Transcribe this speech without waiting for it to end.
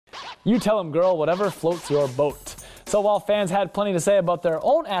You tell them, girl, whatever floats your boat. So while fans had plenty to say about their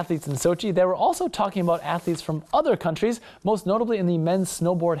own athletes in Sochi, they were also talking about athletes from other countries, most notably in the men's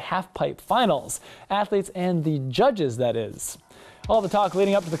snowboard halfpipe finals. Athletes and the judges, that is. All the talk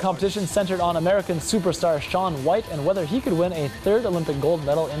leading up to the competition centered on American superstar Shaun White and whether he could win a third Olympic gold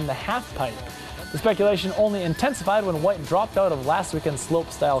medal in the halfpipe. The speculation only intensified when White dropped out of last weekend's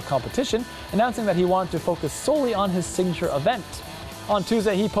slopestyle competition, announcing that he wanted to focus solely on his signature event. On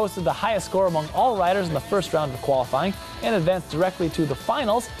Tuesday, he posted the highest score among all riders in the first round of qualifying and advanced directly to the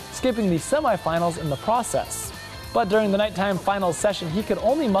finals, skipping the semifinals in the process. But during the nighttime finals session, he could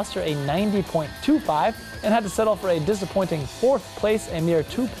only muster a 90.25 and had to settle for a disappointing 4th place, a mere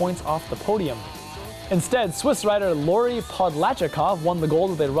 2 points off the podium. Instead, Swiss rider Iouri Podladtchikov won the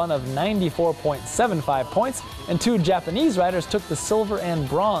gold with a run of 94.75 points, and 2 Japanese riders took the silver and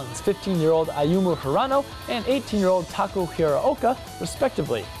bronze, 15-year-old Ayumu Hirano and 18-year-old Taku Hiraoka,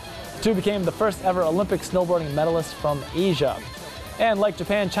 respectively. The 2 became the first ever Olympic snowboarding medalists from Asia. And like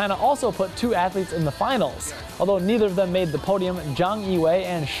Japan, China also put 2 athletes in the finals. Although neither of them made the podium, Zhang Yiwei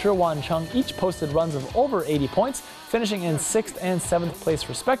and Shi Wancheng each posted runs of over 80 points, finishing in 6th and 7th place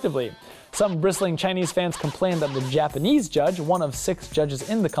respectively. Some bristling Chinese fans complained that the Japanese judge, one of 6 judges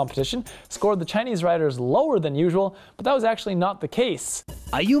in the competition, scored the Chinese riders lower than usual, but that was actually not the case.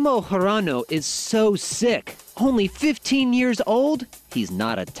 Ayumu Hirano is so sick. Only 15 years old? He's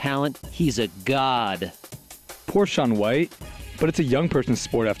not a talent, he's a god. Poor Shaun White, but it's a young person's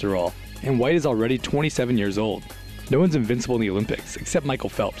sport after all, and White is already 27 years old. No one's invincible in the Olympics, except Michael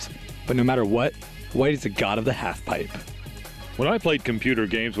Phelps, but no matter what, White is the god of the halfpipe. When I played computer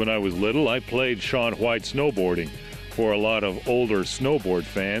games when I was little, I played Shaun White snowboarding. For a lot of older snowboard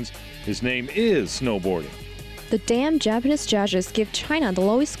fans, his name is snowboarding. The damn Japanese judges give China the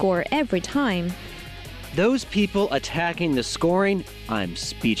lowest score every time. Those people attacking the scoring, I'm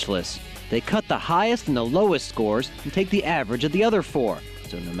speechless. They cut the highest and the lowest scores and take the average of the other 4.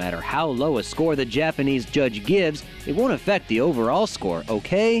 So no matter how low a score the Japanese judge gives, it won't affect the overall score,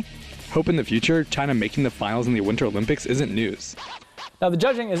 okay? Hope in the future, China making the finals in the Winter Olympics isn't news. Now the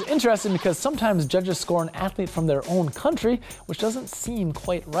judging is interesting because sometimes judges score an athlete from their own country, which doesn't seem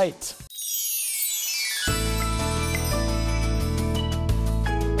quite right.